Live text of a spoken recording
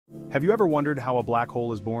Have you ever wondered how a black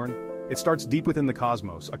hole is born? It starts deep within the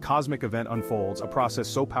cosmos, a cosmic event unfolds, a process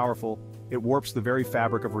so powerful, it warps the very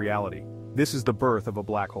fabric of reality. This is the birth of a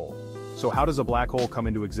black hole. So how does a black hole come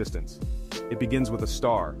into existence? It begins with a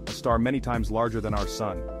star many times larger than our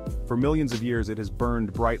sun. For millions of years it has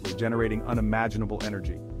burned brightly, generating unimaginable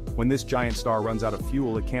energy. When this giant star runs out of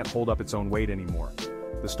fuel, it can't hold up its own weight anymore.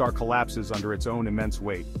 The star collapses under its own immense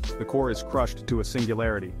weight. The core is crushed to a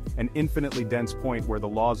singularity, an infinitely dense point where the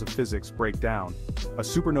laws of physics break down. A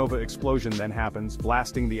supernova explosion then happens,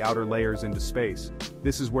 blasting the outer layers into space.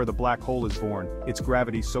 This is where the black hole is born, its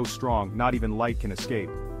gravity so strong, not even light can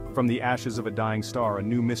escape. From the ashes of a dying star, a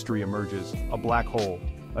new mystery emerges, a black hole.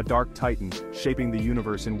 A dark titan, shaping the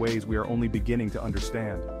universe in ways we are only beginning to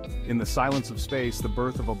understand. In the silence of space, the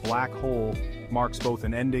birth of a black hole marks both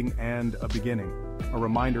an ending and a beginning, a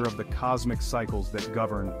reminder of the cosmic cycles that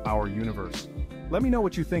govern our universe. Let me know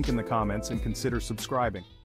what you think in the comments and consider subscribing.